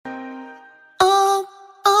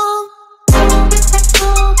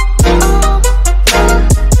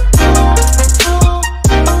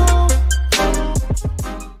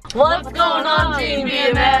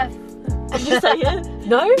say it?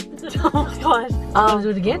 No? Oh my gosh. Do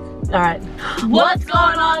it again? Alright. What's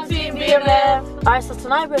going on, Team BMF? Alright, so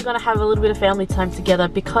tonight we're gonna have a little bit of family time together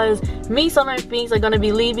because me, Summer, and Phoenix are gonna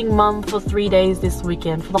be leaving Mum for 3 days this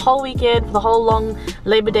weekend. For the whole weekend, for the whole long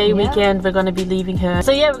Labor Day weekend, we're gonna be leaving her.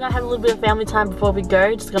 So yeah, we're gonna have a little bit of family time before we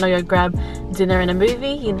go. Just gonna go grab dinner and a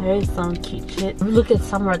movie, you know, some cute shit. Look at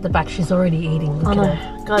Summer at the back, she's already eating. Look at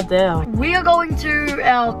her. God damn. We are going to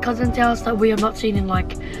our cousin's house that we have not seen in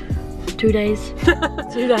like 2 days.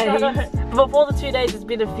 2 days. Before the 2 days, it's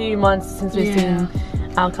been a few months since we've seen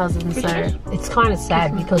our cousins, so it's kind of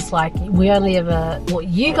sad because like we only ever, well,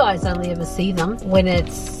 you guys only ever see them when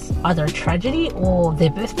it's either a tragedy or their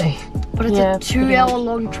birthday. But it's a 2 hour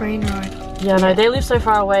long train ride. Yeah, no, they live so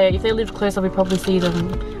far away. If they lived closer, we'd probably see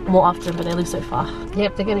them more often, but they live so far.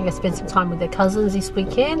 Yep, they're gonna go spend some time with their cousins this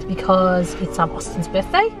weekend because it's Austin's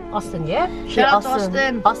birthday. Austin, yeah? Shout out to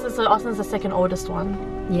Austin. Austin's the second oldest one.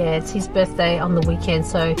 Yeah, it's his birthday on the weekend,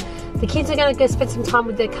 so the kids are gonna go spend some time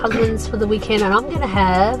with their cousins for the weekend, and I'm gonna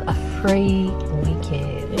have a free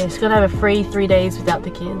weekend. Yeah, she's gonna have a free 3 days without the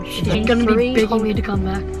kids. She's gonna be begging me to come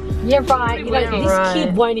back. Yeah, right. You know, this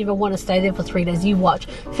kid won't even want to stay there for 3 days. You watch.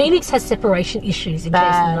 Phoenix has separation issues in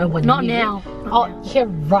case no one Not knew. now. Yeah,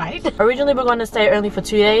 right. Originally we were going to stay only for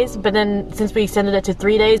 2 days, but then since we extended it to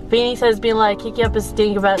 3 days, Phoenix has been like kicking up a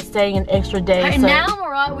stink about staying an extra day. And now I'm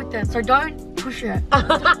alright with that, so don't push it.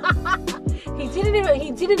 He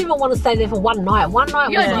didn't even want to stay there for one night. One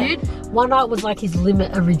night was like his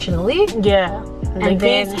limit originally. Yeah. And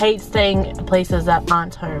Phoenix hates staying at places that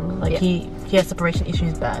aren't home. Like he has separation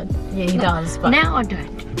issues bad. Yeah, he does. But now I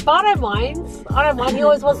don't. But I don't mind. I don't mind. He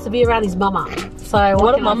always wants to be around his mama. So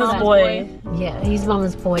what a mama's boy. Yeah, he's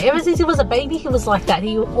mama's boy. Ever since he was a baby, he was like that.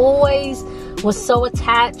 He always was so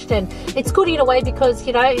attached, and it's good in a way because,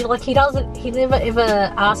 you know, like he never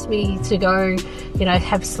ever asked me to go, you know,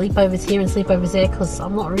 have sleepovers here and sleepovers there because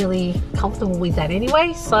I'm not really comfortable with that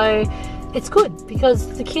anyway. So it's good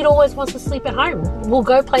because the kid always wants to sleep at home. We'll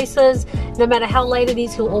go places, no matter how late it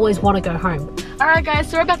is, he'll always want to go home. Alright guys,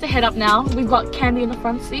 so we're about to head up now. We've got Kandy in the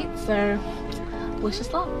front seat, so wish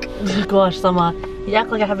us luck. Oh gosh, Summer, you act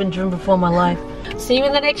like I haven't driven before in my life. See you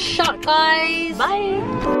in the next shot, guys. Bye.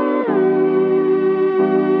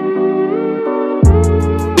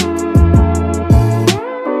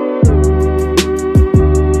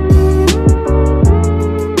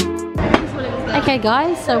 Okay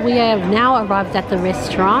guys, so we have now arrived at the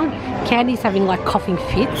restaurant. Kandy's having like coughing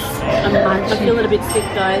fits. I feel a little bit sick,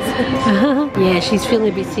 guys. Yeah, she's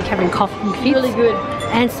feeling a bit sick, having coughing fits. Really good.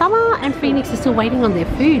 And Summer and Phoenix are still waiting on their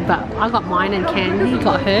food, but I got mine and Kandy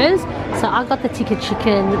got hers. So I got the tikka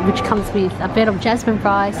chicken, which comes with a bed of jasmine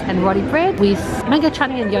rice and roti bread with mango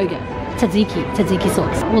chutney and yogurt. Tzatziki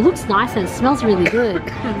sauce. Well, it looks nice and it smells really good.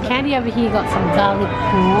 Kandy over here got some garlic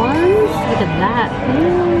prawns. Look at that.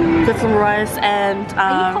 Got some rice and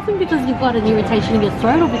are you coughing because you've got an irritation in your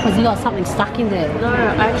throat or because you got something stuck in there? No,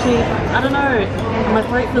 actually, I don't know. My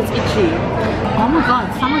throat feels itchy. Oh my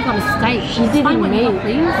god, someone got a steak. She didn't me,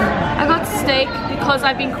 please. I got steak because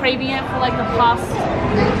I've been craving it for like the past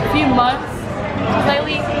few months.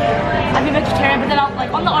 Lately, I've been vegetarian, but then I'll,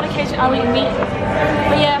 like on the odd occasion I'll eat meat.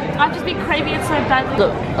 But yeah, I've just been craving it so badly.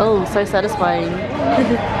 Look, oh, so satisfying.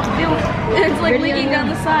 It's like leaking down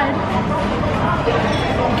the side.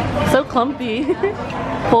 So clumpy.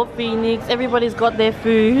 Poor Phoenix, everybody's got their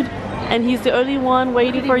food and he's the only one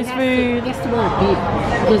waiting for his food. He has to wear a bib.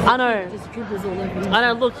 I know. There's dribbles all over him. I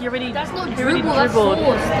know, look, he already That's not dribbled. that's sauce.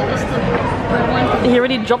 That's the He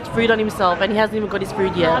already dropped food on himself and he hasn't even got his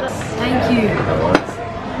food yet. Thank you.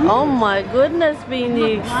 Oh my goodness,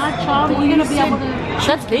 Phoenix. Child, are you going to be able to...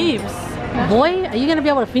 That's heaps. Boy, are you going to be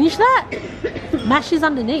able to finish that? Mash is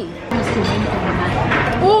underneath.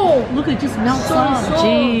 Oh, look, it just melts off.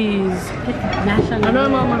 Jeez. Mash underneath. I know,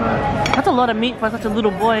 Mama. That's a lot of meat for such a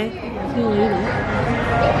little boy. He'll eat it.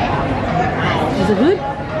 Is it good?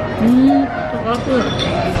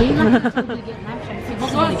 See, like, he's going to get mash and see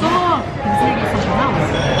what's going to get. He's going to get something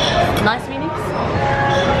else. Nice, Phoenix?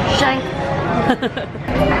 Shank.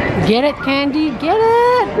 Get it, Kandy, get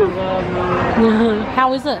it!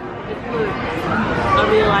 How is it? I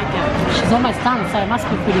really like it. She's almost done, so it must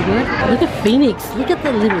be pretty good. Look at Phoenix, look at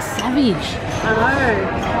the little savage. I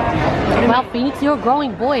know. Well, Phoenix, you're a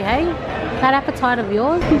growing boy, hey? That appetite of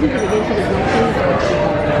yours.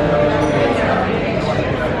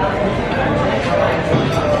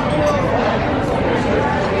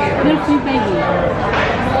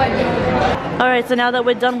 Alright, so now that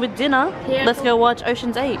we're done with dinner, let's go watch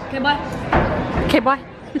Ocean's 8. Okay, bye. Okay, bye.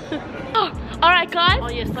 Alright guys. Oh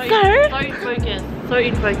yeah, so So in focus. So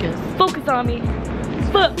in focus. focus on me.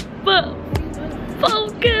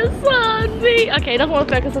 Focus on me. Okay, doesn't want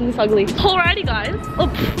to focus on this ugly. Alrighty, guys.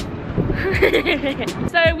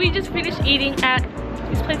 So we just finished eating at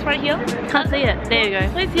this place right here. Can't see it. There you go.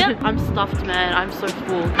 Place, yeah. I'm stuffed, man. I'm so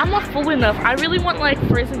full. I'm not full enough. I really want like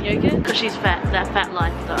frozen yogurt. Because she's fat. That fat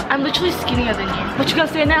life, though. I'm literally skinnier than you. What you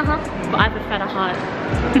guys saying now, huh? But I have a fatter heart.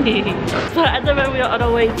 So at the moment we are on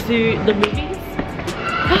our way to the movies.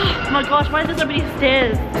 Oh my gosh, why is there so many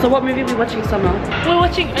stairs? So what movie are we watching, Summer? We're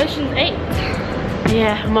watching Ocean's 8.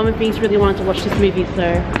 Yeah, Mum and Beans really wanted to watch this movie,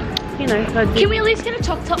 so you know. Can we at least get a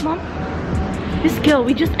choc top, Mum? This girl,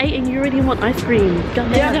 we just ate and you already want ice cream.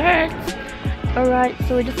 Yeah. It hurts. Alright,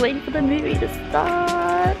 so we're just waiting for the movie to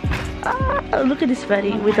start. Ah, look at this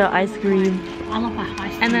fatty with her ice cream. I love my ice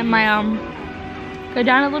cream. And then my go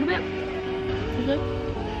down a little bit.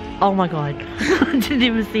 Oh my god. I didn't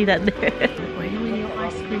even see that there. Wait, with your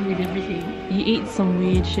ice cream with everything. You eat some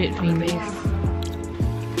weird shit for this.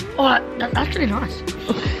 Oh, that's actually nice.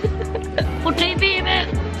 For TV, man.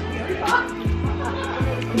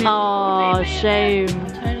 Oh, shame.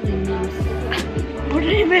 Totally loose. What do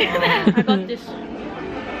you mean? I got this.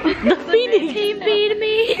 The Phoenix. Team beat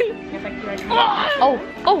me.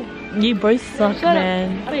 Oh, you both suck,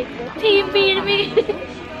 man. Wait, team beat me.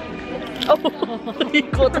 Oh, you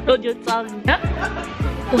got it on your tongue.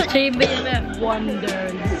 For Team BMF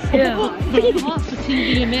wonders. Yeah. What's for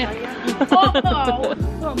Team BMF? Oh,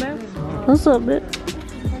 what, man? What's up, man?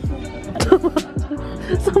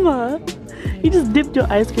 Summer, you just dipped your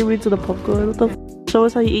ice cream into the popcorn. What the f? Show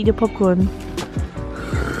us how you eat your popcorn.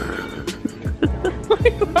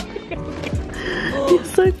 You're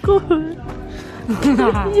so good. You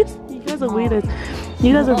guys are weirdos.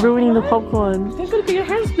 You guys are ruining the popcorn. You're gonna get your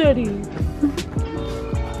hands dirty.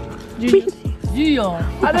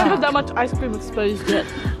 I don't have that much ice cream exposed yet.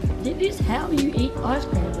 This is how you eat ice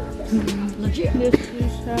cream. Legit. This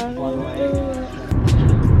is how you do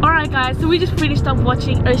it. Alright guys, so we just finished up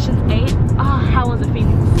watching Ocean's 8. How was it,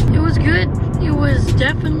 Phoenix? It was good. It was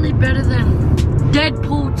definitely better than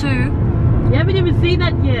Deadpool 2. You haven't even seen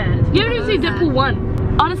that yet. You haven't even seen Deadpool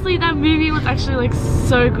 1. Honestly, that movie was actually like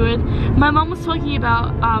so good. My mom was talking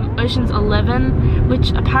about Ocean's 11,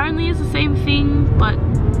 which apparently is the same thing, but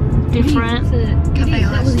different.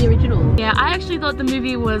 That was the original. Yeah, I actually thought the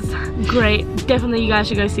movie was great. Definitely you guys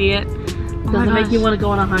should go see it. Does it make you want to go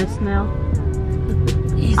on a heist now?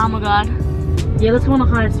 Easy. Oh my god. Yeah, let's go on a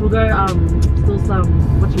heist. We'll go still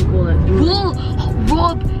some, what you call it? We'll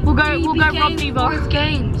go rob Diva.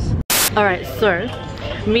 games. Alright, so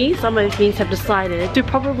me, Summer and Phoenix have decided to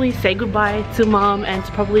probably say goodbye to Mom and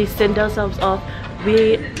to probably send ourselves off.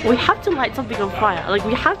 We have to light something on fire. Like,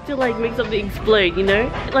 we have to like make something explode, you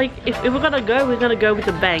know? Like, if we're gonna go with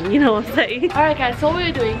a bang, you know what I'm saying? Alright guys, so what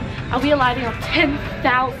we're doing, we are lighting up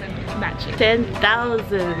 10,000 matches. 10,000.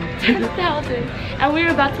 10,000. And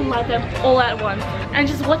we're about to light them all at once. And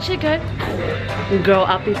just watch it go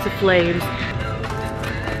Up into flames.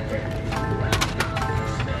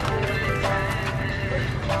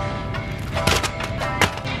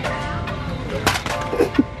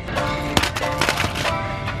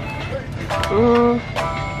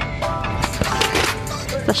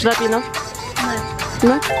 Should that be enough?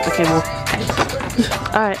 No? Okay, more.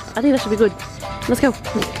 Alright, I think that should be good. Let's go.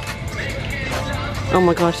 Oh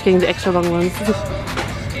my gosh, getting the extra long ones.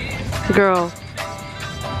 Girl,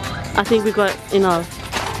 I think we got enough.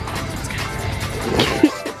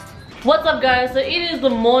 What's up guys? So it is the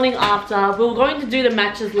morning after. We were going to do the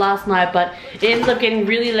matches last night, but it ended up getting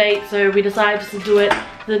really late, so we decided just to do it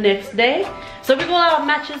the next day. So we got our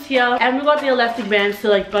matches here, and we got the elastic bands to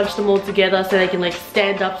like bunch them all together so they can like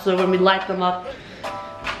stand up, so when we light them up,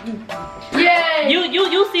 Yay!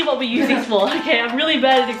 You'll see what we use these for. Okay, I'm really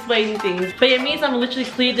bad at explaining things. But yeah, me and Sam literally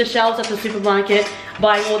cleared the shelves at the supermarket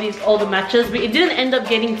buying all the matches. But it didn't end up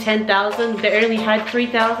getting 10,000. They only had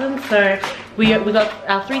 3,000. So we got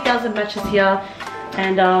our 3,000 matches here.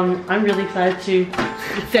 And I'm really excited to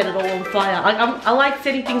set it all on fire. I like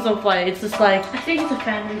setting things on fire. It's just like, I think it's a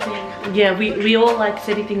family thing. Yeah, we all like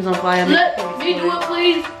setting things on fire. Let me do it,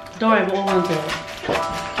 please. Don't worry, we're all gonna do it.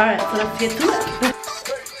 Alright, so let's get to it.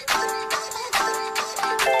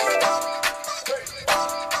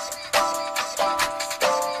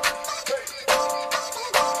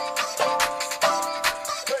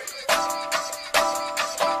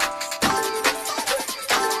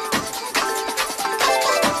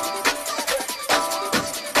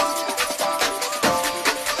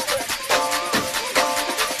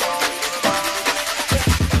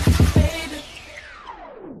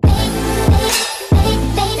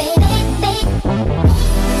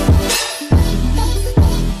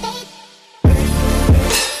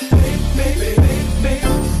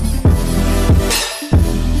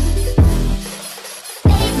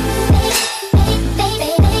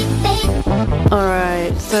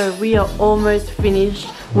 So we are almost finished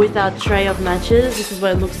with our tray of matches. This is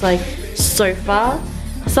what it looks like so far.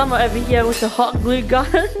 Some are over here with the hot glue gun.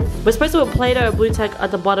 We're supposed to put Play-Doh or blue tack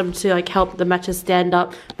at the bottom to like help the matches stand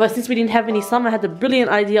up. But since we didn't have any, Summer had the brilliant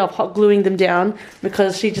idea of hot gluing them down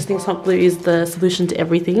because she just thinks hot glue is the solution to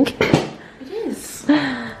everything. It is.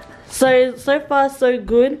 So far so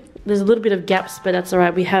good. There's a little bit of gaps, but that's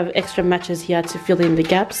alright. We have extra matches here to fill in the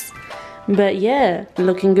gaps. But yeah,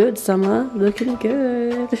 looking good, Summer. Looking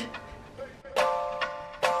good.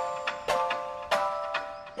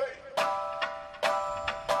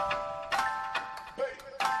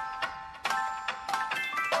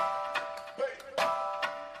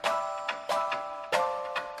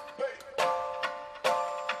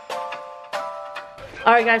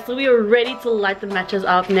 Alright guys, so we are ready to light the matches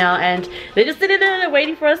up now, and they're just sitting there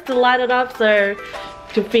waiting for us to light it up. So,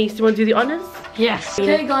 Phoenix, do you want to do the honors? Yes.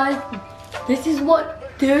 Okay guys, this is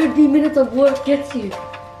what 30 minutes of work gets you.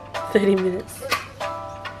 30 minutes.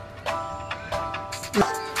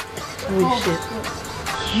 Holy shit.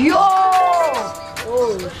 Yo!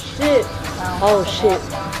 Oh shit. Oh shit.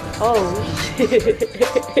 Oh shit.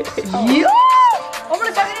 Yo! I'm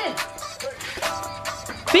gonna chuck it in.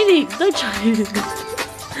 Phoenix, don't try it.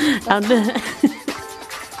 Out there.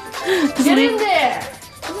 Get in there.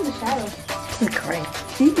 Look at the shadow. This is great.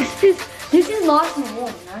 This is nice and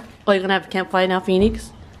warm, you know. Oh, you're gonna have a campfire now,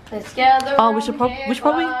 Phoenix? Let's gather. Oh, we should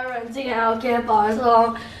probably. and sing our campfire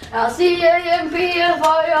song.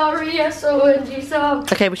 L-C-A-M-P-F-I-R-E-S-O-N-G song.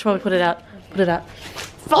 Okay, we should probably put it out. Put it out.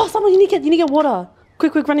 Oh, someone, you need to get water.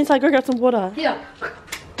 Quick, run inside. Go grab some water. Yeah.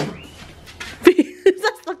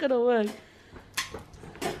 That's not gonna work.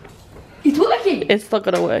 It's working. It's not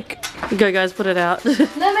gonna work. Go, guys, put it out. Let me.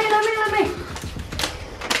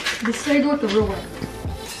 This side work the real way.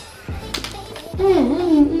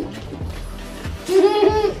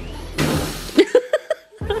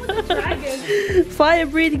 Dragon. Fire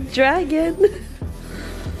breathing dragon.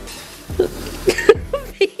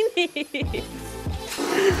 Phoenix.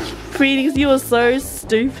 Phoenix, you are so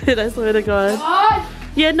stupid, I swear to God. What?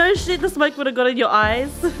 Yeah, no shit, the smoke would have got in your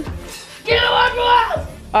eyes. Get away from us!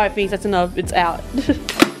 Alright, Phoenix, that's enough. It's out.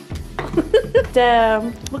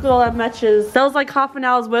 Damn, look at all that matches. That was like half an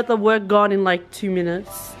hour's worth of work gone in like 2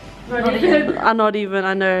 minutes. Not even. Not even,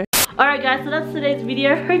 I know. Alright guys, so that's today's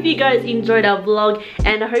video. Hope you guys enjoyed our vlog,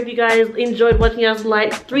 and I hope you guys enjoyed watching us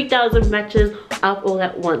light 3,000 matches up all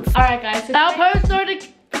at once. Alright guys, so our post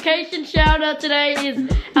notification shout out today is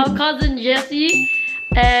our cousin Jessie,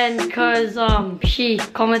 and because she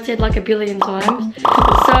commented like 1 billion times.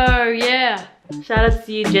 So yeah. Shout out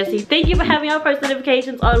to you, Jessie. Thank you for having our post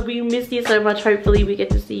notifications on. We miss you so much. Hopefully we get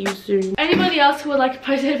to see you soon. Anybody else who would like a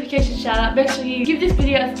post notification shout out, make sure you give this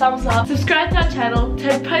video a thumbs up, subscribe to our channel,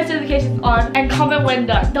 turn post notifications on, and comment when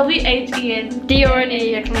done.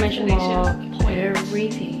 WHENDONE exclamation mark.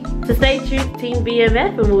 Everything. So stay tuned to Team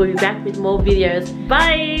VMF, and we'll be back with more videos.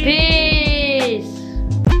 Bye! Peace!